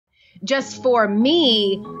just for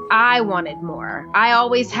me, I wanted more. I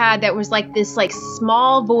always had, that was like this like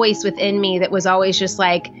small voice within me that was always just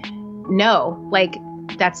like, no, like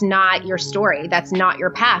that's not your story. That's not your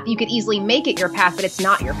path. You could easily make it your path, but it's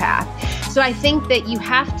not your path. So I think that you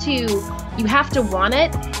have to want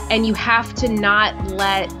it, and you have to not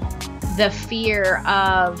let the fear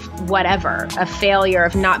of whatever, of failure,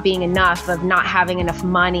 of not being enough, of not having enough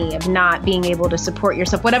money, of not being able to support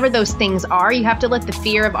yourself, whatever those things are, you have to let the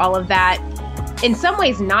fear of all of that in some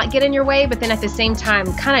ways not get in your way, but then at the same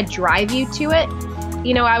time kind of drive you to it.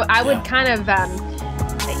 You know, I would kind of,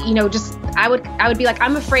 I would be like,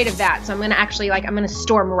 I'm afraid of that. So I'm going to actually I'm going to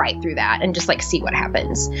storm right through that and just like see what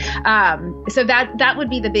happens. So that would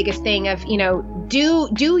be the biggest thing of,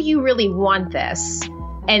 do you really want this?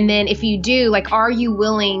 And then if you do, like, are you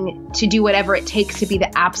willing to do whatever it takes to be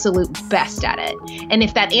the absolute best at it? And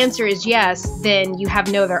if that answer is yes, then you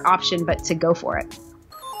have no other option but to go for it.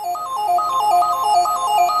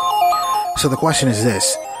 So the question is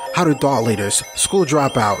this: how do thought leaders, school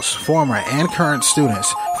dropouts, former and current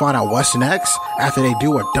students find out what's next after they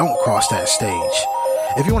do or don't cross that stage?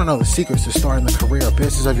 If you want to know the secrets to starting the career or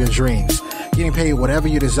business of your dreams, getting paid whatever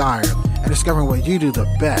you desire, and discovering what you do the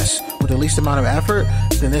best with the least amount of effort,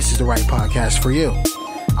 then this is the right podcast for you.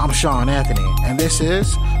 I'm Shawn Anthony, and this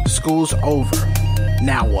is School's Over.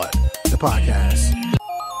 Now What? The podcast.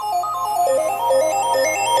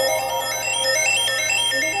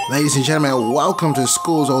 Ladies and gentlemen, welcome to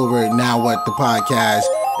School's Over, Now What? The podcast.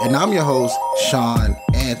 And I'm your host, Shawn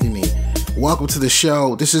Anthony. Welcome to the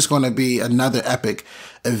show. This is going to be another epic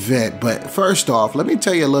event. But first off, let me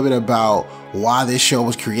tell you a little bit about why this show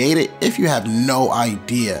was created if you have no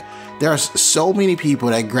idea. There are so many people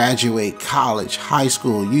that graduate college, high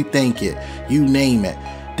school, you think it, you name it,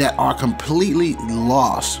 that are completely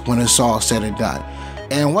lost when it's all said and done.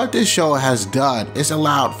 And what this show has done is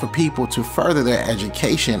allowed for people to further their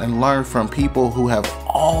education and learn from people who have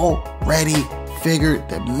already figured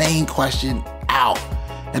the main question out.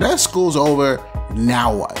 And that school's over,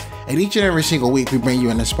 now what? And each and every single week, we bring you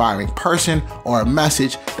an inspiring person or a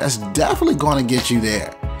message that's definitely going to get you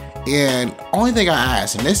there. And only thing I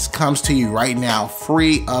ask, and this comes to you right now,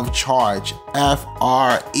 free of charge,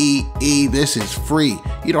 F-R-E-E, this is free.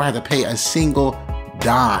 You don't have to pay a single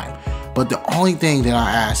dime. But the only thing that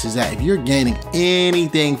I ask is that if you're gaining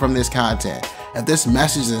anything from this content, if this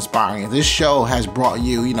message is inspiring, if this show has brought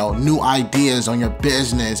you, new ideas on your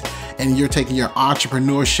business and you're taking your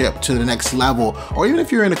entrepreneurship to the next level, or even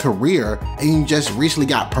if you're in a career and you just recently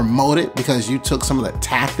got promoted because you took some of the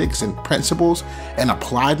tactics and principles and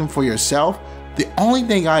applied them for yourself, the only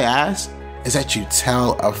thing I ask is that you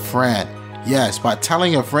tell a friend. Yes, by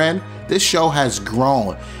telling a friend, this show has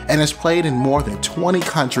grown and is played in more than 20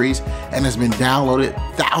 countries and has been downloaded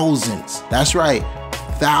thousands. That's right,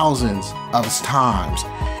 thousands of times.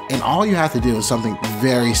 And all you have to do is something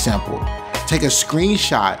very simple. Take a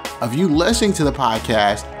screenshot of you listening to the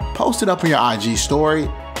podcast, post it up on your IG story,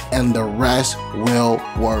 and the rest will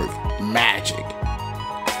work magic.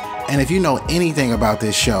 And if you know anything about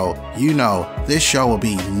this show, you know this show will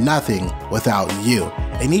be nothing without you.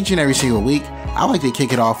 And each and every single week, I like to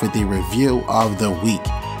kick it off with the review of the week.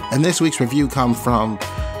 And this week's review comes from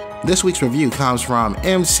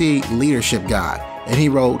MC Leadership Guy. And he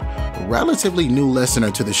wrote, relatively new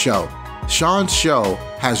listener to the show. Shawn's show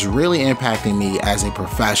has really impacted me as a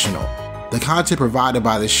professional. The content provided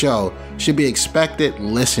by the show should be expected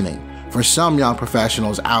listening for some young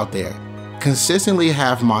professionals out there. Consistently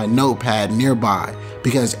have my notepad nearby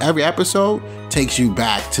because every episode takes you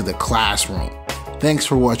back to the classroom. Thanks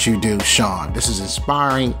for what you do, Shawn. This is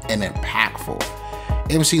inspiring and impactful.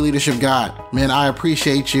 MC Leadership God, man, I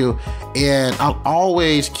appreciate you. And I'm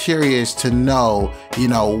always curious to know,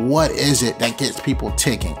 what is it that gets people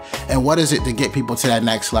ticking? And what is it to get people to that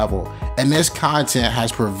next level? And this content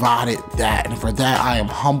has provided that. And for that, I am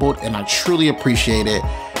humbled and I truly appreciate it.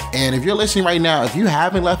 And if you're listening right now, if you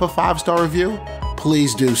haven't left a 5-star review,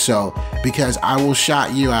 please do so because I will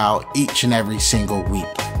shout you out each and every single week.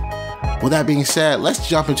 With that being said, let's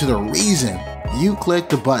jump into the reason you clicked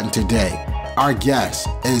the button today. Our guest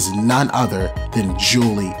is none other than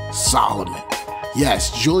Julie Solomon.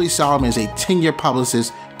 Yes, Julie Solomon is a 10-year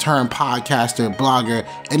publicist turned podcaster, blogger,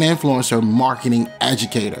 and influencer marketing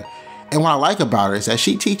educator. And what I like about her is that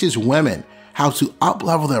she teaches women how to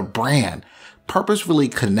up-level their brand, purposefully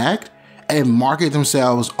connect, and market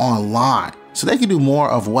themselves online so they can do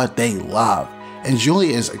more of what they love. And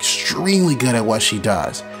Julie is extremely good at what she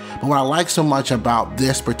does. But what I like so much about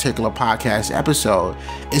this particular podcast episode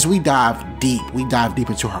is we dive deep. We dive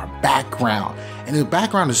deep into her background. And the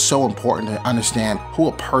background is so important to understand who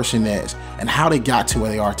a person is and how they got to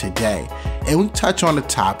where they are today. And we touch on the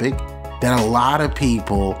topic that a lot of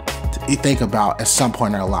people think about at some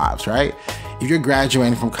point in their lives, right? If you're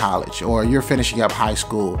graduating from college or you're finishing up high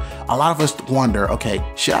school, a lot of us wonder, okay,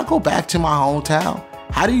 should I go back to my hometown?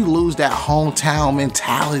 How do you lose that hometown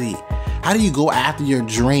mentality? How do you go after your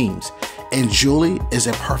dreams? And Julie is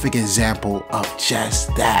a perfect example of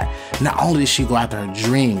just that. Not only did she go after her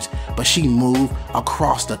dreams, but she moved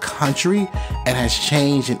across the country and has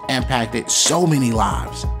changed and impacted so many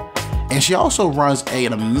lives. And she also runs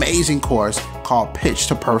an amazing course called Pitch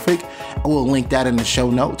to Perfect. We'll link that in the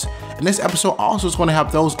show notes. And this episode also is going to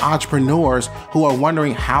help those entrepreneurs who are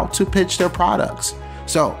wondering how to pitch their products.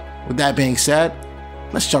 So with that being said,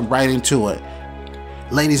 let's jump right into it.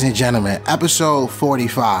 Ladies and gentlemen, episode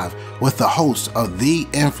 45 with the host of the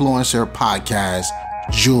Influencer Podcast,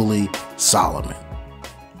 Julie Solomon.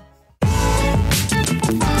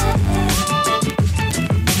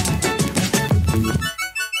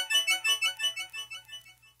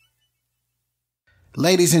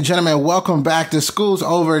 Ladies and gentlemen, welcome back to School's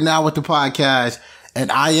Over Now with the podcast.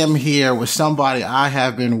 And I am here with somebody I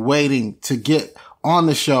have been waiting to get on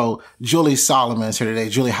the show. Julie Solomon is here today.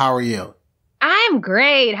 Julie, how are you? I'm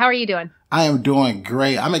great. How are you doing? I am doing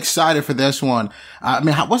great. I'm excited for this one.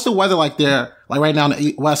 What's the weather like there? Like right now on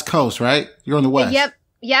the West Coast, right? You're on the West.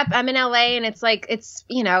 Yep. I'm in LA and it's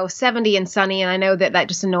 70 and sunny. And I know that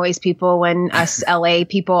just annoys people when us LA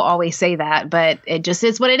people always say that, but it just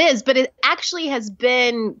is what it is. But it actually has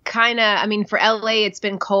been for LA, it's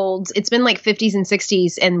been cold. It's been like 50s and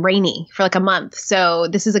 60s and rainy for like a month. So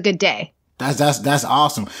this is a good day. That's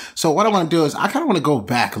awesome. So what I want to do is I kind of want to go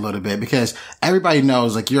back a little bit because everybody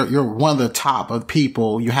knows like you're one of the top of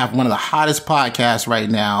people. You have one of the hottest podcasts right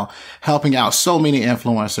now, helping out so many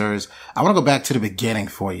influencers. I want to go back to the beginning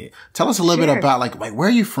for you. Tell us a little bit about like where are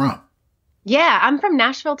you from? Yeah, I'm from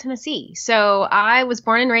Nashville, Tennessee. So I was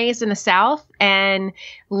born and raised in the South and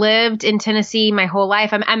lived in Tennessee my whole life.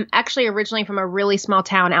 I'm actually originally from a really small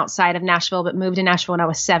town outside of Nashville, but moved to Nashville when I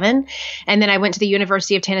was 7. And then I went to the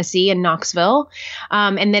University of Tennessee in Knoxville.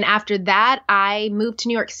 And then after that, I moved to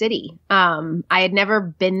New York City. I had never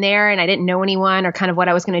been there and I didn't know anyone or kind of what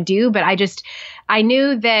I was going to do, but I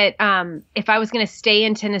knew that if I was going to stay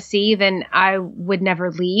in Tennessee, then I would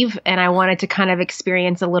never leave. And I wanted to kind of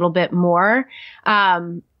experience a little bit more.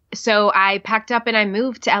 So I packed up and I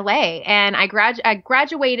moved to LA and I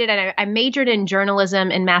graduated and I majored in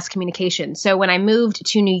journalism and mass communication. So when I moved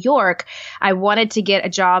to New York, I wanted to get a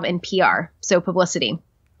job in PR, so publicity.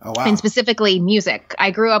 Oh, wow. And specifically music.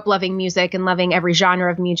 I grew up loving music and loving every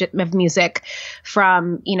genre of music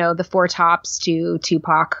from, the Four Tops to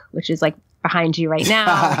Tupac, which is like behind you right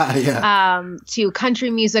now, yeah. To country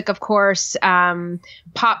music, of course,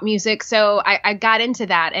 pop music. So I got into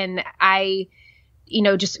that and I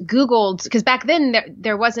just Googled, because back then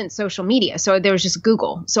there wasn't social media. So there was just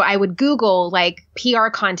Google. So I would Google like PR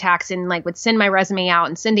contacts and like would send my resume out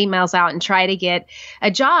and send emails out and try to get a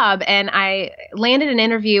job. And I landed an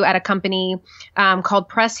interview at a company called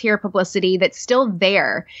Press Here Publicity that's still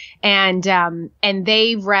there. And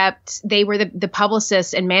they were the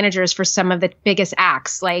publicists and managers for some of the biggest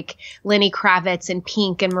acts like Lenny Kravitz and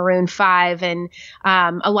Pink and Maroon 5 and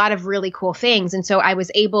a lot of really cool things. And so I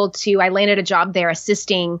landed a job there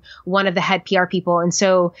assisting one of the head PR people. And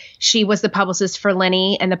so she was the publicist for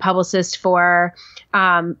Lenny and the publicist for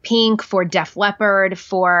Pink, for Def Leppard,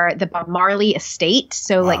 for the Bob Marley estate.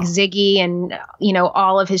 So wow. Like Ziggy and,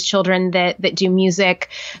 all of his children that do music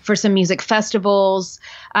for some music festivals.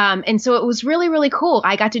 And so it was really, really cool.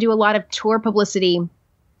 I got to do a lot of tour publicity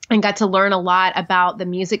and got to learn a lot about the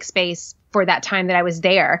music space for that time that I was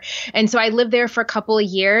there. And so I lived there for a couple of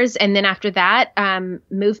years. And then after that,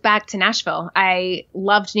 moved back to Nashville. I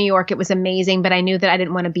loved New York. It was amazing, but I knew that I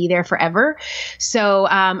didn't want to be there forever. So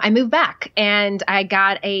I moved back and I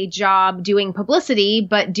got a job doing publicity,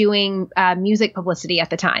 but doing music publicity at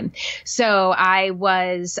the time. So I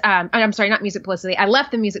was, I'm sorry, not music publicity. I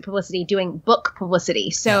left the music publicity doing book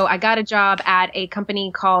publicity. So I got a job at a company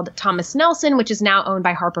called Thomas Nelson, which is now owned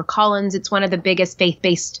by HarperCollins. It's one of the biggest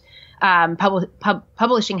faith-based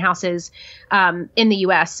publishing houses in the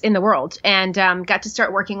U.S., in the world, and got to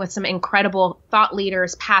start working with some incredible thought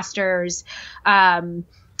leaders, pastors,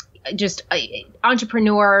 just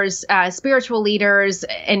entrepreneurs, spiritual leaders,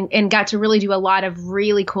 and got to really do a lot of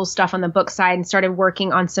really cool stuff on the book side and started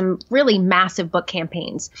working on some really massive book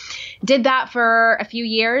campaigns. Did that for a few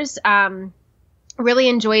years. really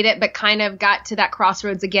enjoyed it, but kind of got to that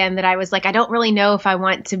crossroads again that I was like, I don't really know if I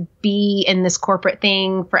want to be in this corporate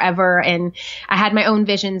thing forever. And I had my own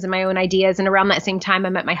visions and my own ideas. And around that same time, I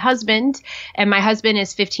met my husband, and my husband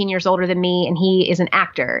is 15 years older than me, and he is an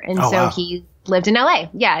actor. And he lived in LA.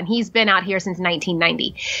 Yeah. And he's been out here since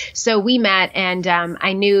 1990. So we met, and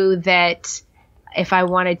I knew that if I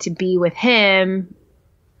wanted to be with him,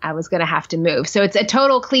 I was going to have to move. So it's a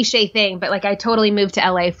total cliche thing, but like I totally moved to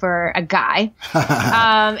LA for a guy.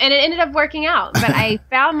 And it ended up working out, but I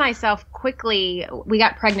found myself quickly, we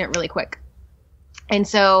got pregnant really quick. And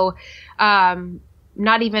so,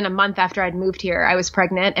 not even a month after I'd moved here, I was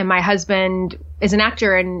pregnant, and my husband is an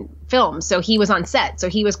actor in film. So he was on set. So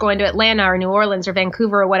he was going to Atlanta or New Orleans or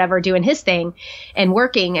Vancouver or whatever, doing his thing and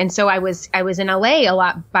working. And so I was in LA a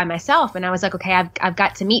lot by myself, and I was like, okay, I've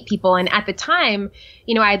got to meet people. And at the time,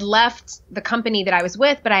 you know, I'd left the company that I was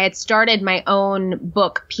with, but I had started my own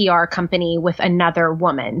book PR company with another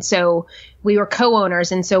woman. So we were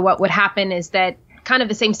co-owners. And so what would happen is that kind of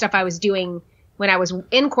the same stuff I was doing when I was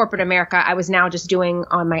in corporate America, I was now just doing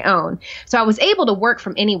on my own. So I was able to work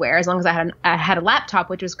from anywhere as long as I had a laptop,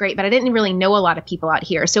 which was great, but I didn't really know a lot of people out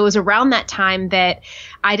here. So it was around that time that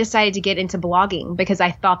I decided to get into blogging, because I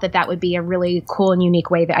thought that would be a really cool and unique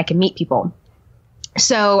way that I could meet people.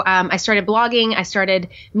 So I started blogging, I started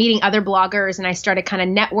meeting other bloggers, and I started kind of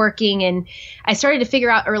networking, and I started to figure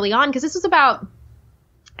out early on, because this was about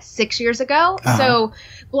 6 years ago. So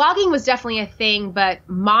blogging was definitely a thing, but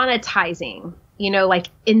monetizing, you know, like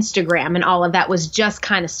Instagram and all of that was just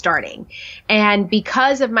kind of starting. And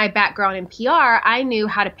because of my background in PR, I knew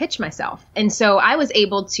how to pitch myself. And so I was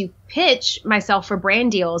able to pitch myself for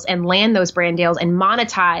brand deals and land those brand deals and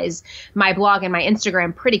monetize my blog and my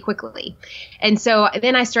Instagram pretty quickly. And so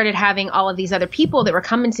then I started having all of these other people that were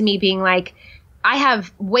coming to me being like, I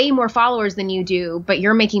have way more followers than you do, but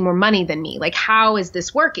you're making more money than me. Like, how is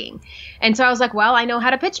this working? And so I was like, well, I know how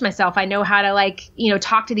to pitch myself. I know how to, like, you know,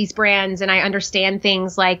 talk to these brands, and I understand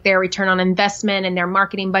things like their return on investment and their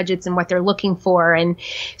marketing budgets and what they're looking for. And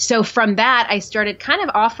so from that, I started kind of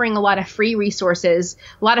offering a lot of free resources,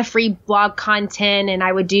 a lot of free blog content. And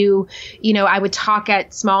I would do, you know, I would talk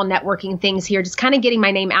at small networking things here, just kind of getting my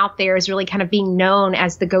name out there as really kind of being known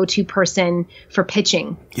as the go-to person for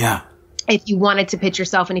pitching. Yeah. If you wanted to pitch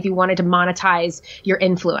yourself and if you wanted to monetize your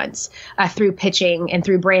influence through pitching and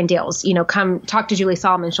through brand deals, you know, come talk to Julie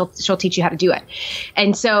Solomon. She'll teach you how to do it.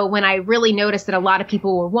 And so when I really noticed that a lot of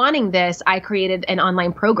people were wanting this, I created an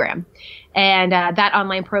online program. And that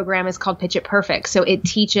online program is called Pitch It Perfect. So it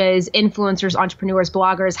teaches influencers, entrepreneurs,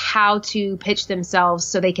 bloggers how to pitch themselves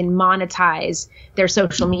so they can monetize their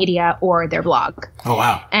social media or their blog. Oh,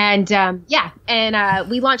 wow. And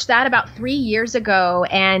we launched that about 3 years ago.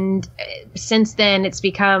 And since then, it's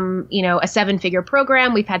become, you know, a 7-figure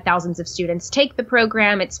program. We've had thousands of students take the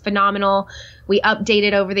program. It's phenomenal. We update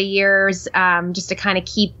it over the years just to kind of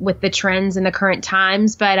keep with the trends in the current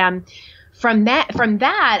times. But from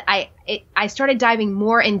that, I started diving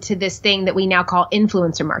more into this thing that we now call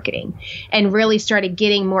influencer marketing, and really started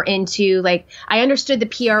getting more into, like, I understood the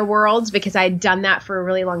PR worlds because I had done that for a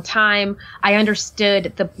really long time. I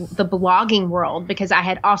understood the blogging world because I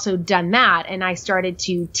had also done that, and I started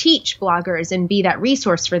to teach bloggers and be that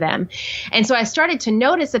resource for them. And so I started to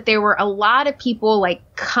notice that there were a lot of people like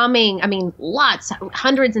coming, I mean,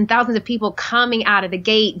 hundreds and thousands of people coming out of the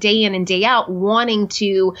gate day in and day out wanting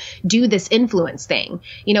to do this influence thing,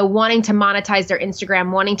 you know, wanting to monetize their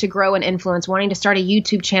Instagram, wanting to grow an influence, wanting to start a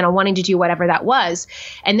YouTube channel, wanting to do whatever that was.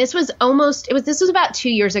 And this was about 2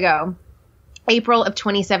 years ago, April of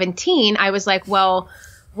 2017. I was like, well,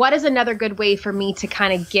 what is another good way for me to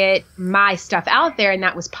kind of get my stuff out there? And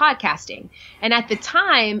that was podcasting. And at the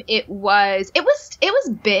time it was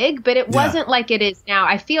big, but it wasn't like it is now.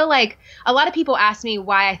 I feel like a lot of people ask me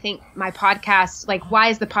why I think my podcast, like, why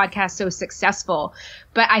is the podcast so successful?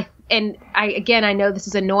 But I know this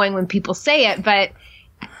is annoying when people say it, but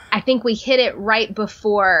I think we hit it right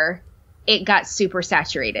before it got super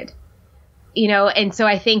saturated, you know? And so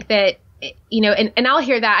I think that, you know, and I'll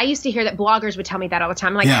hear that. I used to hear that bloggers would tell me that all the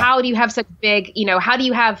time. Like, how do you have such big, you know, how do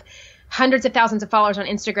you have hundreds of thousands of followers on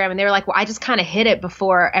Instagram? And they were like, well, I just kind of hit it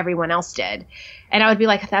before everyone else did. And I would be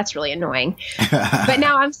like, that's really annoying. But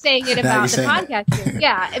now I'm saying it about the podcasting.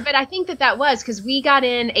 Yeah. But I think that was because we got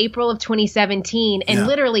in April of 2017, and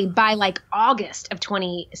literally by like August of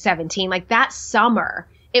 2017, like that summer,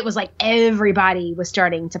 it was like everybody was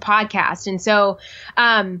starting to podcast. And so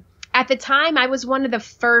at the time, I was one of the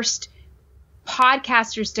first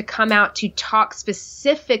podcasters to come out to talk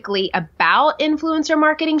specifically about influencer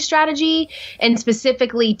marketing strategy and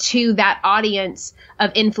specifically to that audience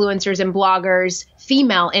of influencers and bloggers,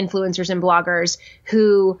 female influencers and bloggers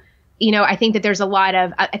who, I think that there's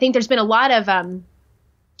been a lot of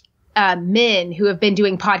men who have been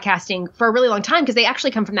doing podcasting for a really long time because they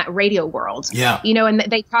actually come from that radio world. Yeah. And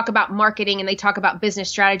they talk about marketing and they talk about business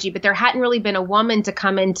strategy, but there hadn't really been a woman to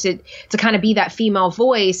come in to kind of be that female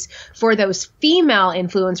voice for those female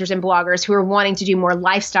influencers and bloggers who are wanting to do more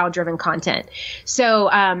lifestyle driven content. So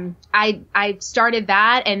I started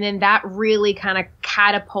that, and then that really kind of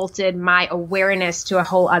catapulted my awareness to a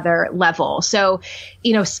whole other level. So,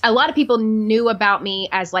 a lot of people knew about me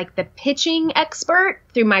as like the pitching expert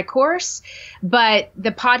through my course, but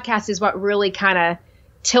the podcast is what really kind of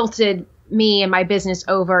tilted me and my business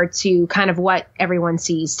over to kind of what everyone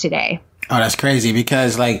sees today. Oh, that's crazy,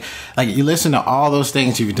 because like you listen to all those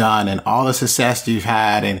things you've done and all the success you've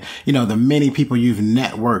had and, the many people you've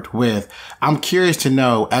networked with. I'm curious to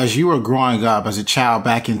know, as you were growing up as a child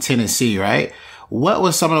back in Tennessee, right? What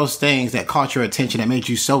was some of those things that caught your attention that made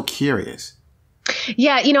you so curious?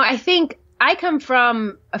 Yeah. I think I come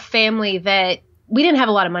from a family that we didn't have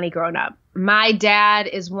a lot of money growing up. My dad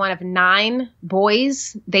is one of 9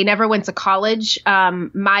 boys. They never went to college.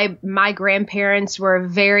 My grandparents were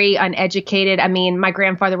very uneducated. I mean, my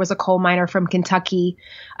grandfather was a coal miner from Kentucky.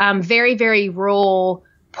 Very, very rural,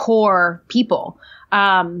 poor people.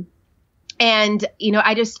 And,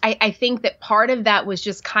 I think that part of that was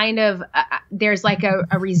just kind of, there's like a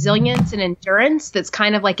resilience and endurance that's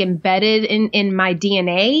kind of like embedded in my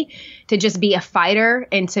DNA to just be a fighter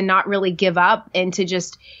and to not really give up and to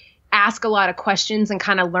just ask a lot of questions and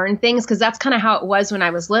kind of learn things. Cause that's kind of how it was when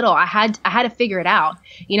I was little. I had to figure it out.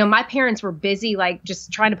 My parents were busy, like just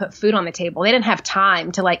trying to put food on the table. They didn't have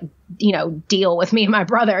time to deal with me and my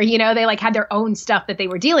brother. They like had their own stuff that they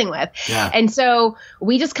were dealing with. Yeah. And so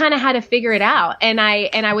we just kind of had to figure it out. And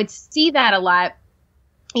I would see that a lot,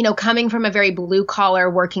 coming from a very blue collar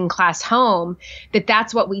working class home,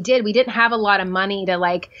 that's what we did. We didn't have a lot of money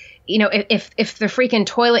to if the freaking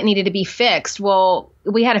toilet needed to be fixed, well,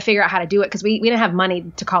 we had to figure out how to do it because we didn't have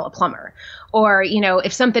money to call a plumber, or,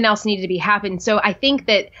 if something else needed to be happened. So I think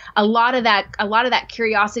that a lot of that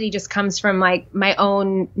curiosity just comes from like my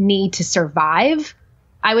own need to survive,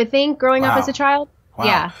 I would think, growing up as a child. Wow.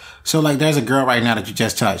 Yeah. So like there's a girl right now that you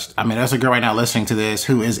just touched. I mean, there's a girl right now listening to this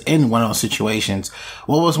who is in one of those situations.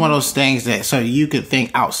 What was one of those things that so you could think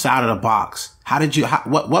outside of the box?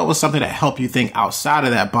 What was something that helped you think outside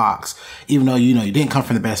of that box? Even though, you didn't come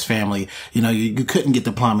from the best family, you couldn't get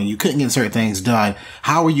the plumbing, you couldn't get certain things done.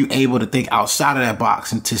 How were you able to think outside of that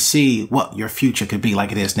box and to see what your future could be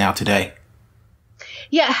like it is now today?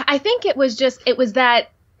 Yeah, I think it was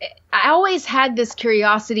that I always had this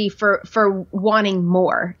curiosity for wanting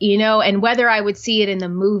more, and whether I would see it in the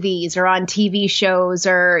movies or on TV shows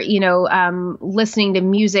or, listening to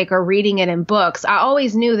music or reading it in books, I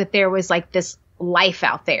always knew that there was like this life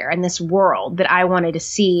out there and this world that I wanted to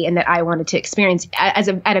see and that I wanted to experience at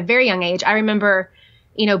a very young age. I remember,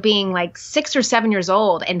 being like 6 or 7 years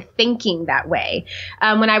old and thinking that way.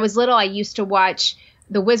 When I was little, I used to watch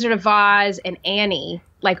The Wizard of Oz and Annie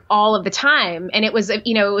like all of the time. And it was, it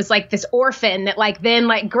was like this orphan that like then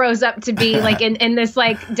like grows up to be like in this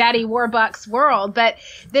like Daddy Warbucks world. But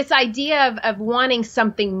this idea of wanting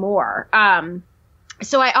something more.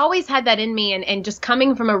 So I always had that in me, and just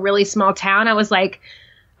coming from a really small town, I was like,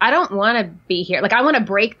 I don't want to be here. Like, I want to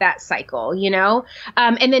break that cycle,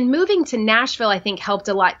 and then moving to Nashville, I think helped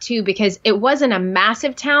a lot too, because it wasn't a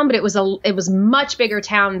massive town, but it was much bigger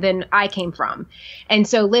town than I came from. And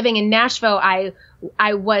so living in Nashville, I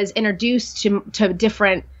was introduced to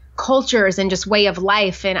different cultures and just way of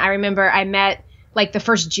life. And I remember I met like the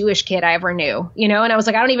first Jewish kid I ever knew, and I was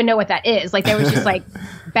like, I don't even know what that is. Like, there was just like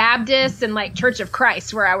Baptist and like Church of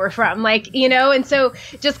Christ where I were from, like, and so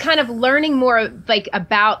just kind of learning more like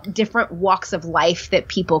about different walks of life that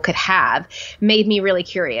people could have made me really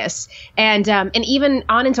curious. And even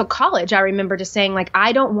on until college, I remember just saying like,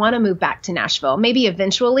 I don't want to move back to Nashville, maybe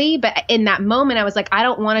eventually, but in that moment I was like, I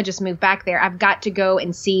don't want to just move back there. I've got to go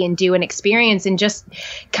and see and do and experience and just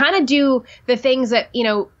kind of do the things that,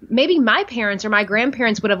 maybe my parents or my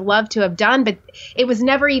grandparents would have loved to have done, but it was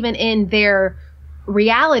never even in their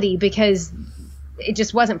reality because it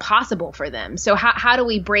just wasn't possible for them. So how do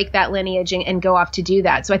we break that lineage and go off to do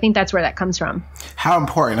that? So I think that's where that comes from. How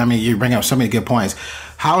important, I mean, you bring up so many good points.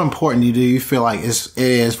 How important do you feel like it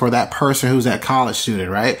is for that person who's that college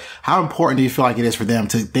student, right? How important do you feel like it is for them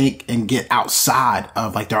to think and get outside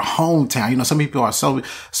of like their hometown? You know, some people are so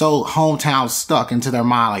hometown stuck into their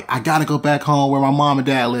mind. Like, I got to go back home where my mom and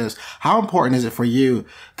dad lives. How important is it for you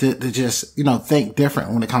to just, you know, think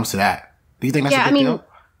different when it comes to that? Do you think that's a big deal?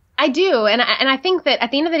 I do. And I think that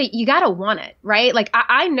at the end of the day, you got to want it, right? Like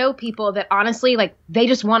I know people that honestly, like they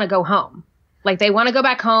just want to go home. Like they want to go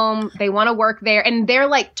back home. They want to work there and they're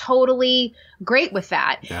like totally great with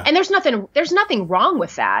that. Yeah. And there's nothing wrong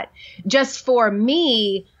with that. Just for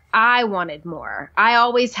me, I wanted more. I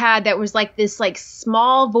always had, that was like this like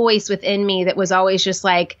small voice within me that was always just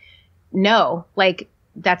like, no, like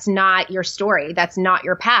that's not your story. That's not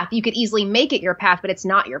your path. You could easily make it your path, but it's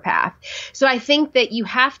not your path. So I think that you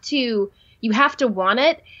have to want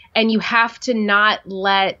it, and you have to not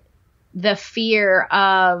let the fear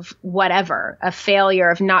of whatever, of failure,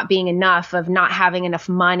 of not being enough, of not having enough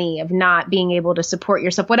money, of not being able to support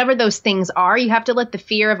yourself, whatever those things are, you have to let the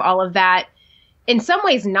fear of all of that in some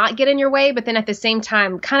ways not get in your way, but then at the same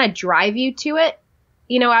time kind of drive you to it.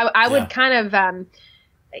 You know, I would kind of,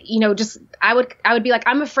 you know, just, I would be like,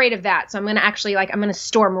 I'm afraid of that. So I'm going to actually like, I'm going to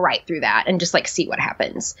storm right through that and just like see what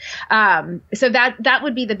happens. So that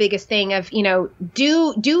would be the biggest thing of, you know,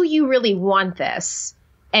 do you really want this?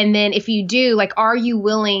 And then if you do, like, are you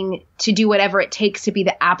willing to do whatever it takes to be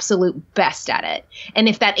the absolute best at it? And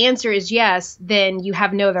if that answer is yes, then you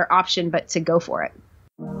have no other option but to go for it.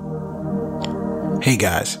 Hey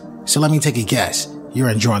guys, so let me take a guess. You're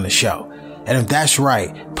enjoying the show. And if that's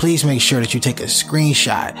right, please make sure that you take a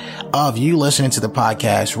screenshot of you listening to the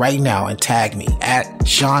podcast right now and tag me at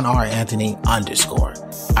Shawn R. Anthony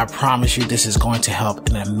 _. I promise you this is going to help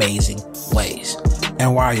in amazing ways.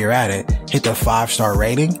 And while you're at it, hit the 5-star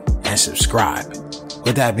rating and subscribe.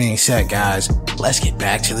 With that being said, guys, let's get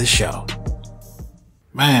back to the show.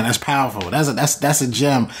 Man, that's powerful. That's a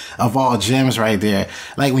gem of all gems right there.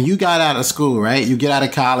 Like when you got out of school, right? You get out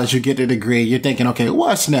of college, you get a degree, you're thinking, okay,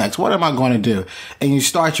 what's next? What am I going to do? And you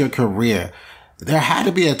start your career. There had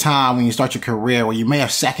to be a time when you start your career where you may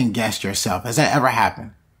have second guessed yourself. Has that ever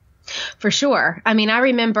happened? For sure. I mean, I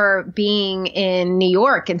remember being in New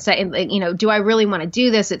York and saying, you know, do I really want to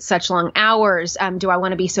do this? It's such long hours. Do I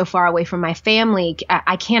want to be so far away from my family?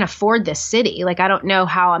 I can't afford this city. Like, I don't know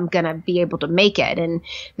how I'm going to be able to make it. And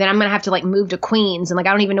then I'm going to have to like move to Queens. And like,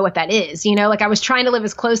 I don't even know what that is. You know, like I was trying to live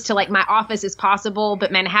as close to like my office as possible,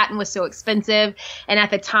 but Manhattan was so expensive. And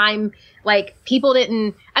at the time, like people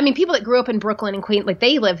that grew up in Brooklyn and Queens, like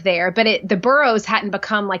they lived there, but the boroughs hadn't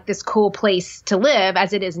become like this cool place to live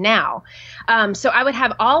as it is now. So I would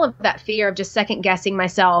have all of that fear of just second guessing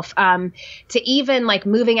myself, to even like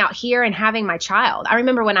moving out here and having my child. I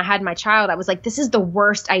remember when I had my child, I was like, this is the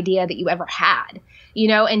worst idea that you ever had, you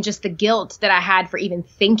know, and just the guilt that I had for even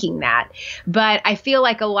thinking that. But I feel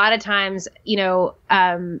like a lot of times, you know,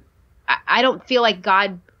 I don't feel like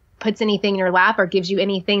God puts anything in your lap or gives you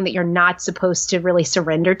anything that you're not supposed to really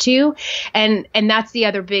surrender to. And that's the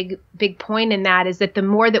other big point in that, is that the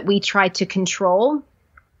more that we try to control,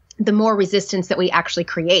 the more resistance that we actually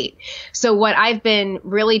create. So what I've been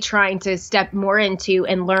really trying to step more into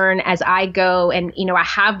and learn as I go, and, you know, I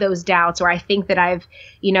have those doubts, or I think that I've,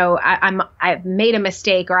 you know, I've made a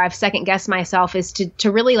mistake, or I've second guessed myself, is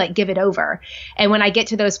to really like give it over. And when I get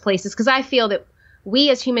to those places, because I feel that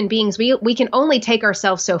we as human beings, we can only take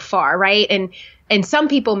ourselves so far, right? And some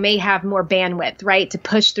people may have more bandwidth, right, to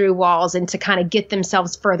push through walls and to kind of get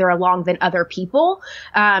themselves further along than other people.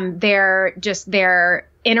 Their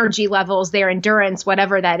energy levels, their endurance,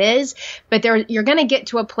 whatever that is. But you're going to get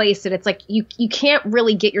to a place that it's like you can't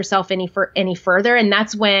really get yourself any further. And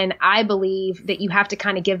that's when I believe that you have to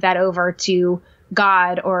kind of give that over to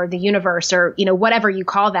God or the universe, or, you know, whatever you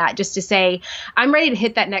call that, just to say, I'm ready to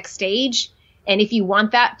hit that next stage. And if you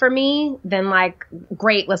want that for me, then like,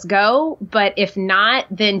 great, let's go. But if not,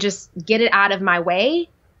 then just get it out of my way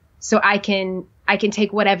so I can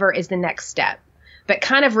take whatever is the next step. But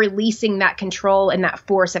kind of releasing that control and that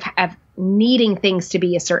force of needing things to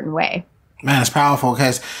be a certain way. Man, it's powerful,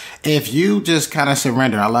 because if you just kind of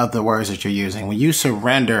surrender, I love the words that you're using. When you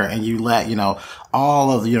surrender and you let, you know, all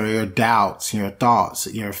of your doubts, your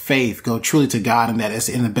thoughts, your faith go truly to God, and that it's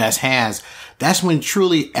in the best hands, that's when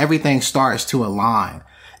truly everything starts to align.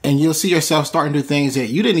 And you'll see yourself starting to do things that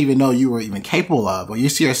you didn't even know you were even capable of, or you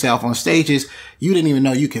see yourself on stages you didn't even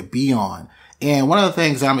know you could be on. And one of the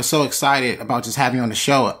things that I'm so excited about just having you on the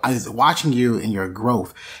show is watching you and your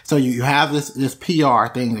growth. So you have this PR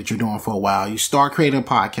thing that you're doing for a while. You start creating a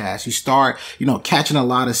podcast. You start, catching a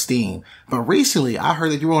lot of steam. But recently I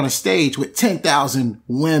heard that you were on a stage with 10,000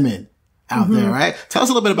 women out there, right? Tell us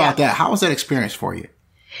a little bit about that. How was that experience for you?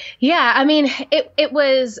 Yeah. I mean, it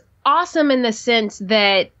was awesome in the sense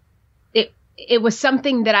that it was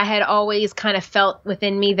something that I had always kind of felt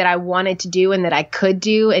within me that I wanted to do and that I could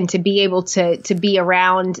do. And to be able to be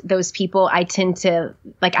around those people, I tend to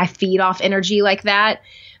I feed off energy like that.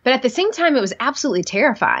 But at the same time, it was absolutely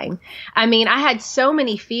terrifying. I mean, I had so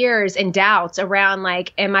many fears and doubts around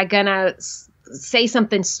am I going to say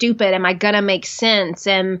something stupid? Am I going to make sense?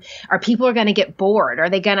 And are people going to get bored? Are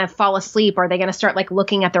they going to fall asleep? Are they going to start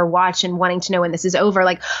looking at their watch and wanting to know when this is over?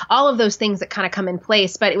 All of those things that kind of come in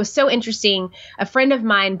place. But it was so interesting. A friend of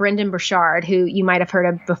mine, Brendan Burchard, who you might have heard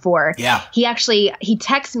of before. Yeah. He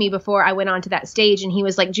texted me before I went onto that stage and he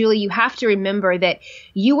was like, Julie, you have to remember that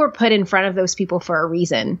you were put in front of those people for a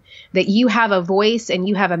reason, that you have a voice and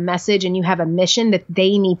you have a message and you have a mission that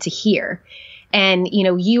they need to hear. And,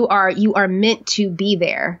 you are meant to be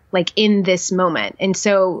there, in this moment. And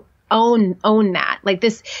so own that.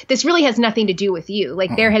 This really has nothing to do with you.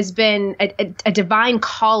 There has been a divine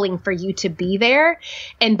calling for you to be there.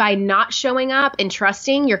 And by not showing up and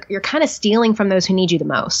trusting, you're kind of stealing from those who need you the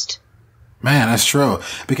most. Man, that's true.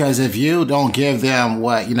 Because if you don't give them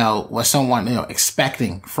what someone,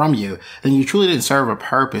 expecting from you, then you truly didn't serve a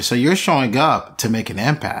purpose. So you're showing up to make an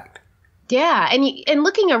impact. Yeah. And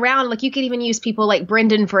looking around, you could even use people like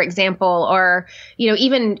Brendan, for example, or,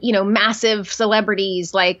 even, massive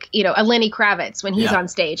celebrities like, a Lenny Kravitz when he's on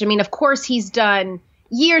stage. I mean, of course, he's done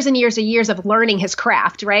years and years and years of learning his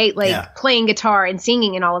craft, right? Playing guitar and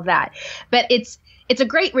singing and all of that. But it's a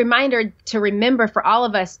great reminder to remember for all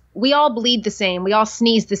of us, we all bleed the same. We all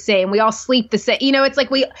sneeze the same. We all sleep the same. It's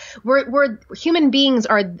we're human beings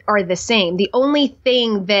are the same. The only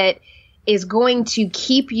thing that is going to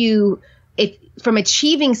keep you from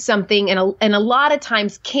achieving something, and a lot of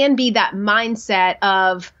times can be that mindset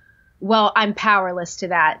of, well, I'm powerless to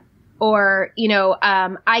that, or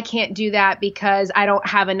I can't do that because I don't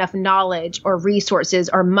have enough knowledge or resources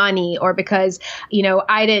or money, or because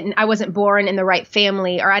I wasn't born in the right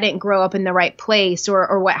family, or I didn't grow up in the right place,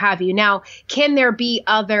 or what have you. Now, can there be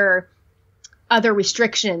other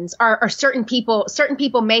restrictions? Are certain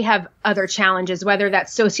people may have other challenges, whether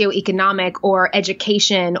that's socioeconomic or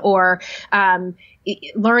education or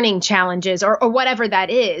learning challenges or whatever that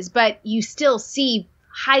is. But you still see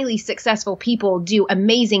highly successful people do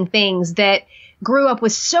amazing things that grew up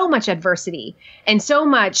with so much adversity and so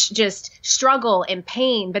much just struggle and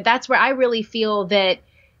pain. But that's where I really feel that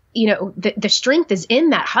the strength is in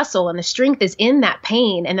that hustle, and the strength is in that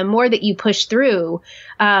pain. And the more that you push through,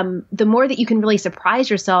 the more that you can really surprise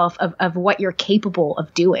yourself of what you're capable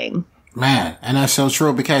of doing. Man, and that's so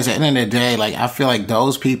true, because at the end of the day, I feel like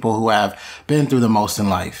those people who have been through the most in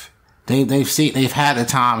life, they've had the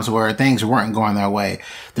times where things weren't going their way.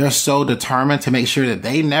 They're so determined to make sure that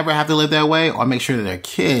they never have to live that way, or make sure that their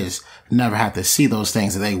kids never have to see those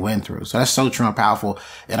things that they went through. So that's so true and powerful.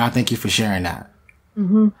 And I thank you for sharing that.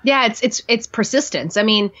 Mm-hmm. Yeah, it's persistence. I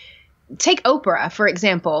mean, take Oprah, for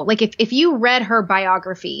example. If you read her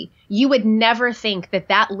biography, you would never think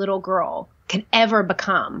that little girl could ever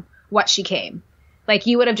become what she came.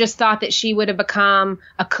 You would have just thought that she would have become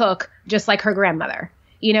a cook just like her grandmother,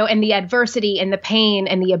 and the adversity and the pain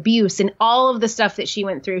and the abuse and all of the stuff that she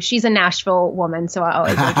went through. She's a Nashville woman, so I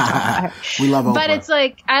always like to talk about her. We love Oprah. But it's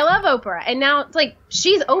I love Oprah. And now it's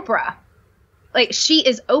she's Oprah. She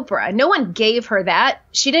is Oprah. No one gave her that.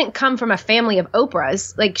 She didn't come from a family of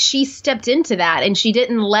Oprahs. She stepped into that, and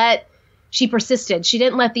she persisted. She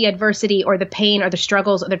didn't let the adversity or the pain or the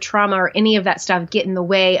struggles or the trauma or any of that stuff get in the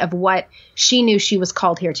way of what she knew she was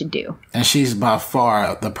called here to do. And she's by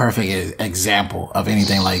far the perfect example of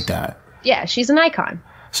anything like that. Yeah, she's an icon.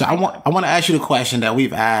 So I want to ask you the question that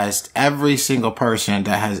we've asked every single person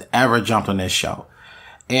that has ever jumped on this show.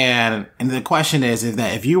 And the question is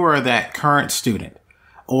that if you were that current student,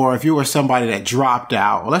 or if you were somebody that dropped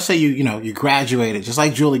out, or let's say you graduated, just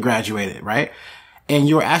like Julie graduated, right? And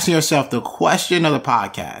you were asking yourself the question of the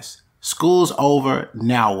podcast, school's over,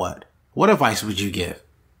 now what? What advice would you give?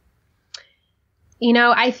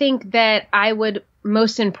 I think that I would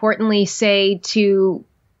most importantly say to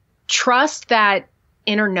trust that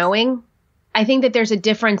inner knowing. I think that there's a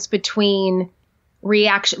difference between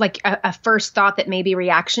reaction, a first thought that may be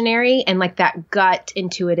reactionary, and that gut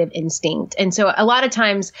intuitive instinct. And so a lot of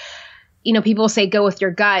times, people say go with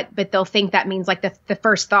your gut, but they'll think that means the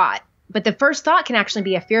first thought. But the first thought can actually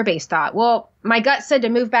be a fear-based thought. Well, my gut said to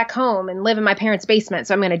move back home and live in my parents' basement,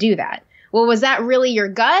 so I'm going to do that. Well, was that really your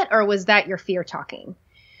gut, or was that your fear talking?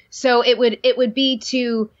 So it would be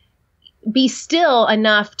to be still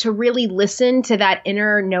enough to really listen to that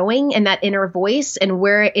inner knowing and that inner voice and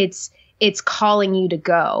where it's calling you to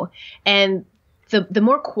go. And the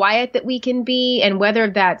more quiet that we can be, and whether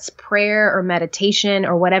that's prayer or meditation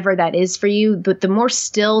or whatever that is for you, but the more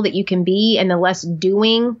still that you can be and the less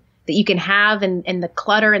doing that you can have, and the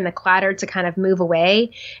clutter and the clatter to kind of move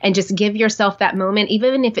away, and just give yourself that moment,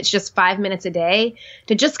 even if it's just 5 minutes a day,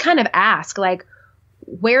 to just kind of ask, like,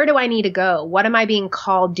 where do I need to go? What am I being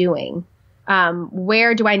called doing?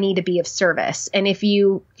 Where do I need to be of service? And if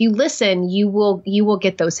you listen, you will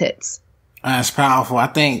get those hits. That's powerful. I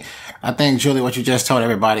think, Julie, what you just told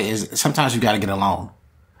everybody is sometimes you got to get alone.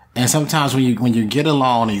 And sometimes when you get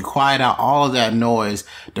alone and you quiet out all of that noise,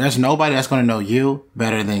 there's nobody that's going to know you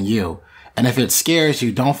better than you. And if it scares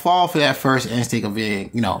you, don't fall for that first instinct of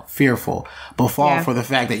being, fearful, but fall for the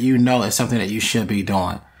fact that it's something that you should be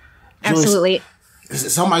doing. Absolutely. Julie,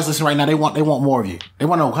 somebody's listening right now. They want more of you. They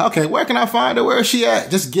want to know, okay, where can I find her? Where is she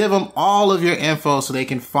at? Just give them all of your info so they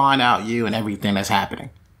can find out you and everything that's happening.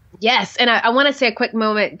 Yes. And I want to say a quick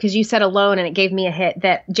moment, because you said alone and it gave me a hit,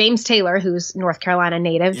 that James Taylor, who's North Carolina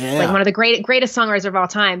native, like one of the greatest songwriters of all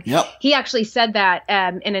time. Yep. He actually said that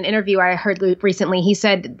in an interview I heard recently. He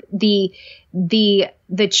said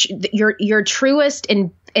your truest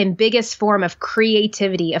and biggest form of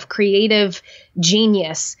creativity, of creative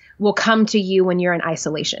genius, will come to you when you're in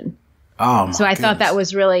isolation. Oh, so I thought that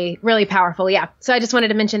was really, really powerful. Yeah. So I just wanted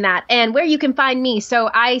to mention that. And where you can find me. So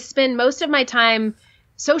I spend most of my time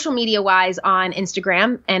social media wise on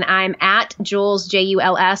Instagram, and I'm at Jules,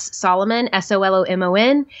 Juls Solomon,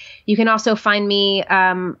 Solomon. You can also find me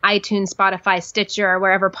iTunes, Spotify, Stitcher,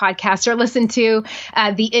 wherever podcasts are listened to.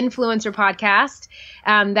 The Influencer Podcast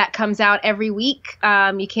that comes out every week.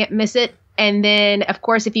 You can't miss it. And then, of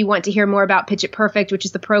course, if you want to hear more about Pitch It Perfect, which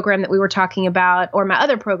is the program that we were talking about, or my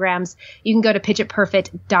other programs, you can go to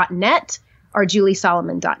pitchitperfect.net or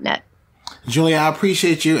juliesolomon.net. Julie, I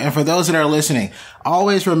appreciate you. And for those that are listening,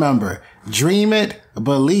 always remember, dream it,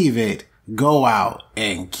 believe it, go out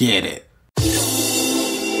and get it.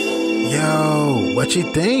 Yo, what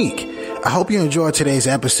you think? I hope you enjoyed today's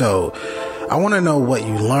episode. I want to know what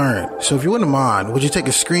you learned. So if you wouldn't mind, would you take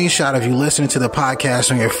a screenshot of you listening to the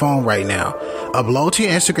podcast on your phone right now? Upload to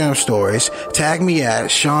your Instagram stories, tag me at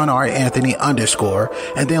Shawn R. Anthony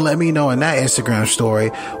 _, and then let me know in that Instagram story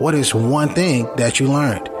what is one thing that you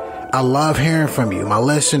learned. I love hearing from you, my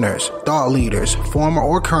listeners, thought leaders, former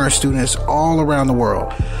or current students all around the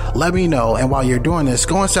world. Let me know, and while you're doing this,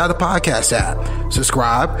 go inside the podcast app,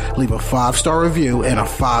 subscribe, leave a 5-star review and a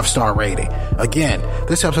 5-star rating. Again,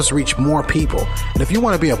 this helps us reach more people. And if you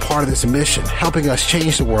want to be a part of this mission, helping us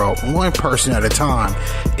change the world one person at a time,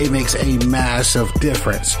 it makes a massive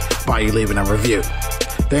difference by you leaving a review.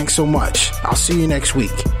 Thanks so much. I'll see you next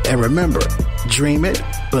week. And remember, dream it,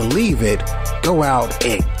 believe it, go out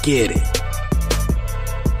and get it.